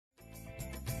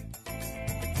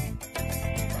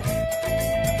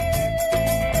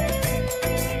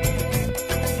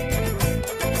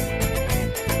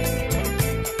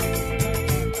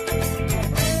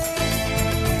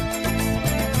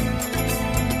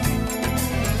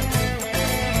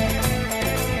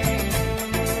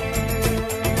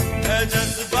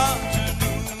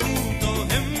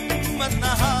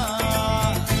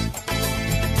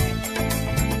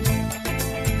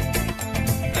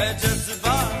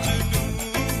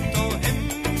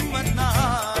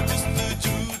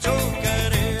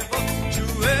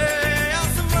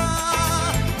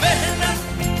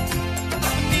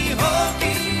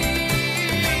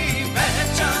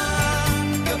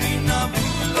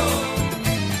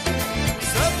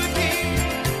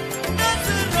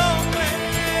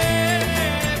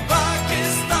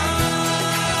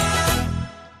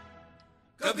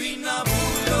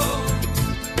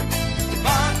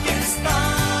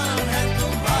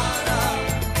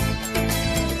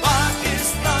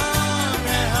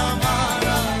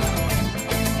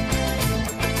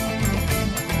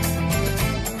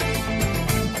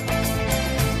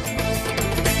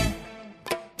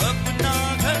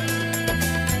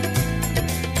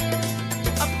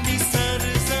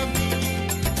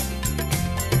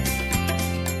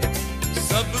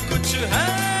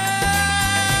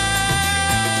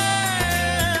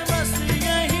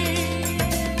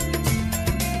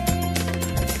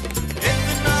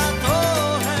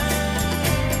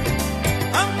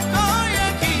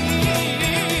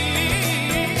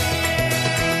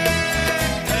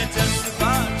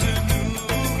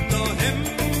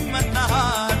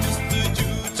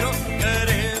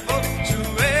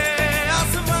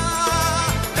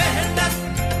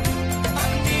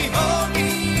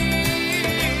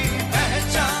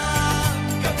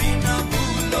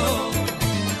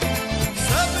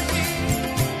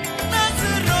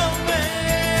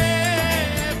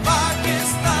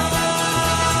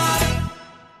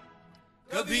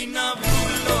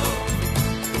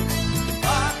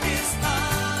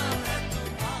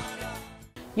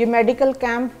ये medical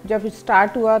camp जब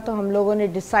start हुआ तो हम लोगों ने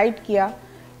डिसाइड किया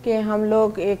कि हम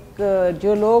लोग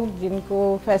जो लोग जिनको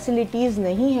फैसिलिटीज़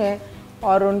नहीं है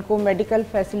और उनको मेडिकल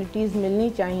फैसिलिटीज़ मिलनी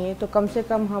चाहिए तो कम से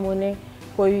कम हम उन्हें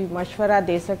कोई मशवरा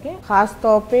दे सकें। ख़ास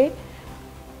तौर पे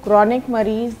क्रॉनिक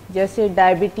मरीज़ जैसे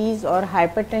डायबिटीज़ और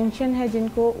हाइपरटेंशन है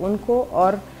जिनको, उनको,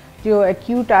 और जो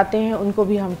एक्यूट आते हैं उनको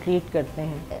भी हम ट्रीट करते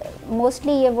हैं।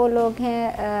 मोस्टली ये वो लोग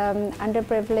हैं अंडर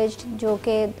प्रिविलेज्ड जो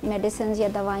कि मेडिसिन या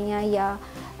दवाइयाँ या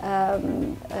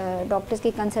डॉक्टर्स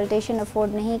की कंसल्टेशन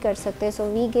अफोर्ड नहीं कर सकते। So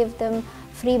we give them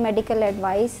free medical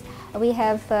advice. We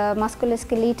have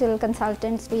musculoskeletal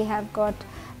consultants, we have got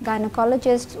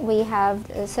gynecologists, we have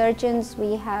surgeons, we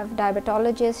have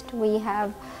diabetologists, we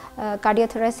have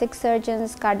cardiothoracic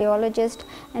surgeons, cardiologists,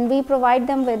 and we provide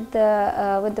them with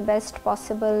the best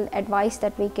possible advice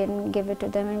that we can give it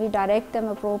to them, and we direct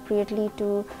them appropriately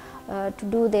to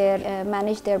do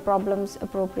manage their problems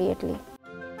appropriately.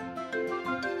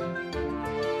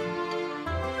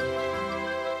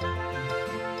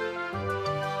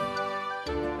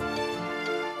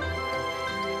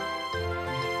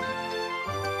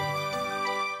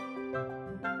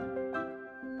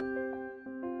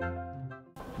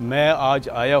 मैं आज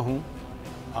आया हूँ,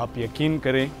 आप यकीन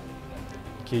करें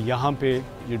कि यहाँ पे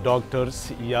ये डॉक्टर्स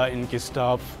या इनके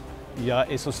स्टाफ या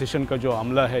एसोसिएशन का जो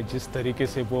अमला है, जिस तरीके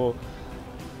से वो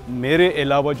मेरे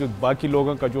अलावा जो बाकी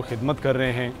लोगों का जो खिदमत कर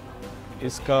रहे हैं,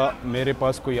 इसका मेरे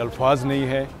पास कोई अल्फाज नहीं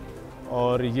है।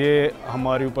 और ये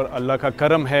हमारे ऊपर अल्लाह का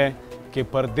करम है कि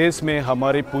परदेस में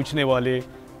हमारे पूछने वाले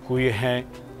हुए हैं,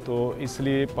 तो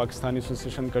इसलिए पाकिस्तानी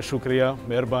एसोसिएशन का शुक्रिया,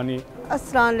 मेहरबानी।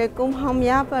 अस्सलाम वालेकुम। हम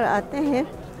यहाँ पर आते हैं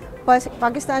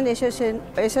पाकिस्तान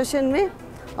एसोसिएशन में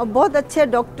और बहुत अच्छे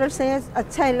डॉक्टर्स हैं,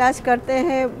 अच्छा इलाज करते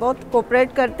हैं, बहुत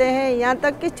कोऑपरेट करते हैं। यहाँ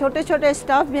तक कि छोटे छोटे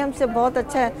स्टाफ भी हमसे बहुत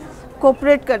अच्छा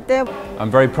कोऑपरेट करते हैं।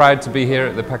 I'm very proud to be here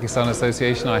at the Pakistan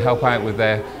Association. I help out with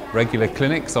their regular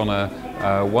clinics on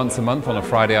once a month on a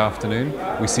Friday afternoon.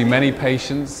 We see many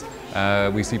patients.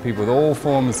 We see people with all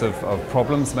forms of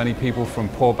problems, many people from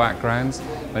poor backgrounds,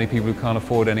 many people who can't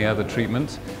afford any other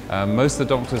treatment. Most of the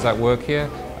doctors that work here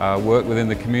work within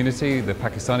the community, the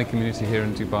Pakistani community here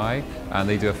in Dubai, and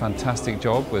they do a fantastic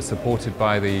job. We're supported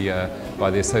by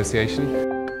the association.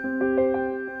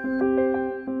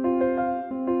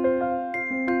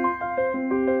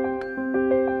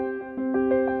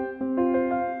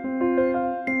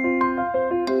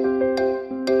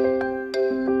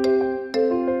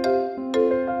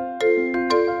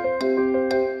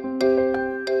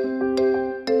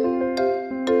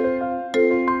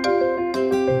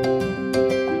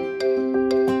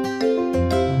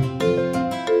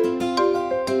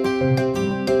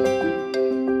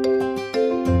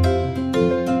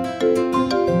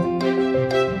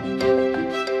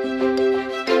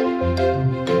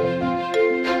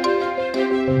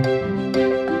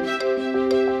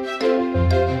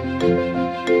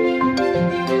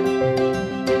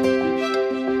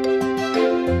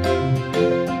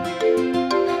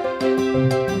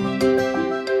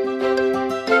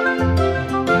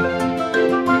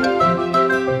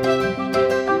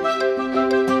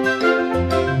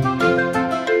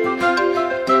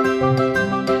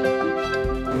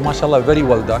 Mashallah, very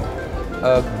well done.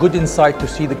 Good insight to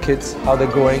see the kids, how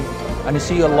they're growing, and you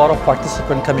see a lot of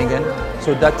participants coming in.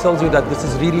 So that tells you that this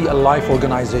is really a life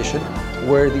organization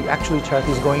where the actual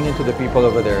charity is going into the people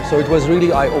over there. So it was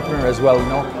really eye-opener as well, you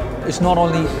know. It's not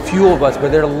only few of us,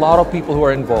 but there are a lot of people who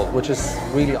are involved, which is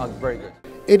really very good.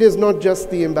 It is not just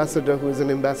the ambassador who is an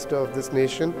ambassador of this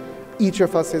nation, each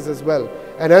of us is as well.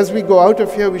 And as we go out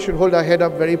of here, we should hold our head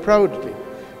up very proudly,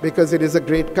 because it is a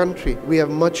great country. We have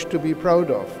much to be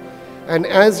proud of. And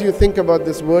as you think about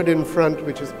this word in front,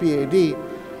 which is PAD,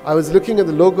 I was looking at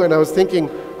the logo and I was thinking,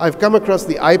 I've come across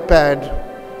the iPad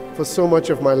for so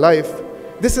much of my life.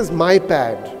 This is my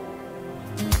pad.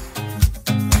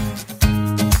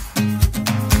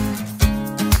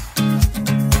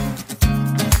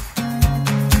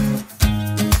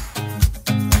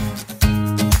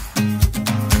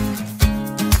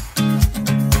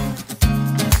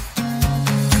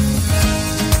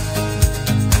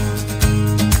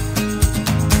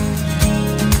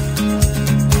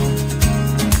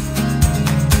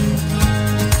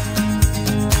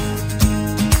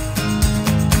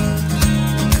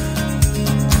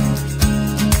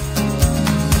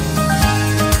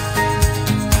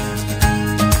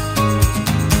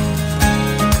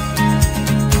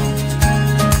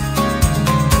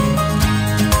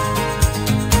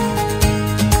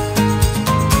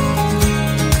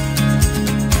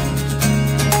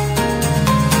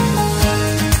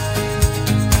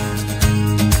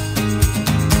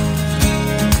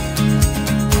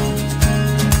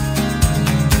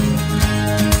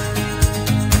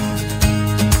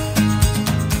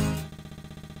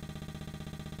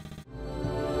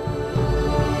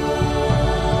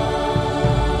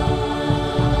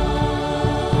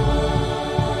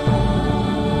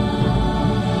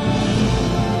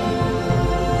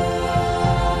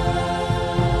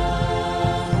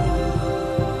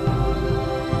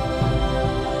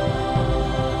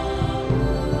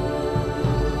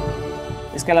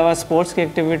 इसके अलावा sports की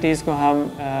activities को हम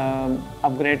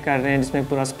upgrade कर रहे हैं, जिसमें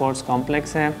पूरा स्पोर्ट्स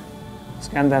कॉम्प्लेक्स है।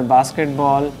 उसके अंदर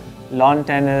basketball, lawn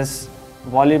tennis,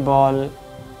 volleyball,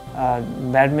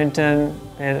 badminton,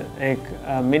 फिर एक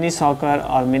मिनी सॉकर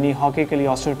और मिनी हॉकी के लिए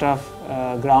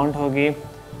ऑस्ट्रोटर्फ ग्राउंड होगी।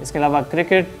 इसके अलावा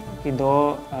क्रिकेट की 2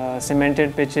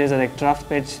 सीमेंटेड पिचेस और एक टर्फ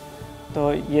पिच।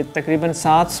 तो ये तकरीबन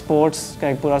 7 स्पोर्ट्स का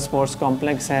एक पूरा स्पोर्ट्स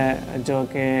कॉम्प्लेक्स है जो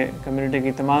कि कम्युनिटी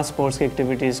की तमाम स्पोर्ट्स की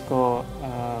एक्टिविटीज़ को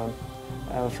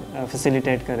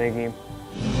फैसिलिटेट करेगी।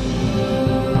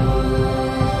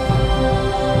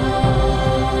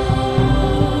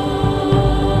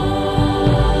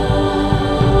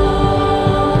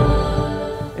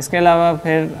 इसके अलावा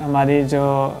फिर हमारी जो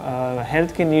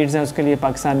हेल्थ की नीड्स हैं उसके लिए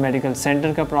पाकिस्तान मेडिकल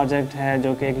सेंटर का प्रोजेक्ट है,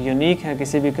 जो कि एक यूनिक है,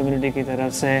 किसी भी कम्युनिटी की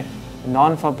तरफ से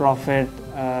non for profit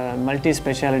multi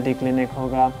speciality clinic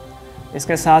होगा।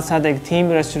 इसके साथ साथ एक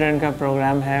थीम रेस्टोरेंट का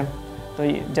प्रोग्राम है। तो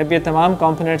जब ये तमाम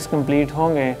कंपोनेंट्स कंप्लीट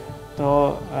होंगे तो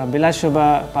बिलाशुबा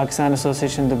पाकिस्तान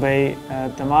एसोसिएशन दुबई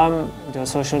तमाम जो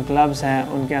सोशल क्लब्स हैं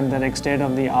उनके अंदर एक state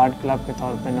of the art club के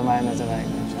तौर पर नुमाया नजर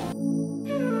आएगा।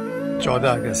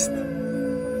 14 अगस्त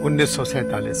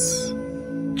 1947,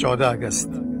 14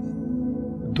 अगस्त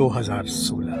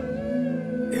 2016,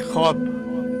 एक ख्वाब,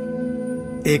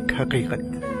 एक हकीकत,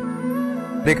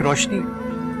 एक रोशनी,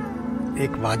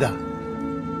 एक वादा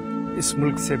इस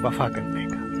मुल्क से वफा करने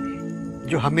का,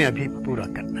 जो हमें अभी पूरा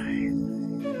करना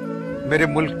है। मेरे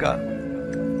मुल्क का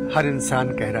हर इंसान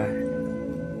कह रहा है,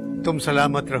 तुम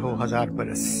सलामत रहो 1000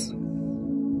 बरस,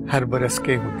 हर बरस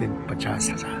के हो दिन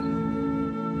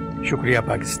 50,000। शुक्रिया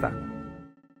पाकिस्तान।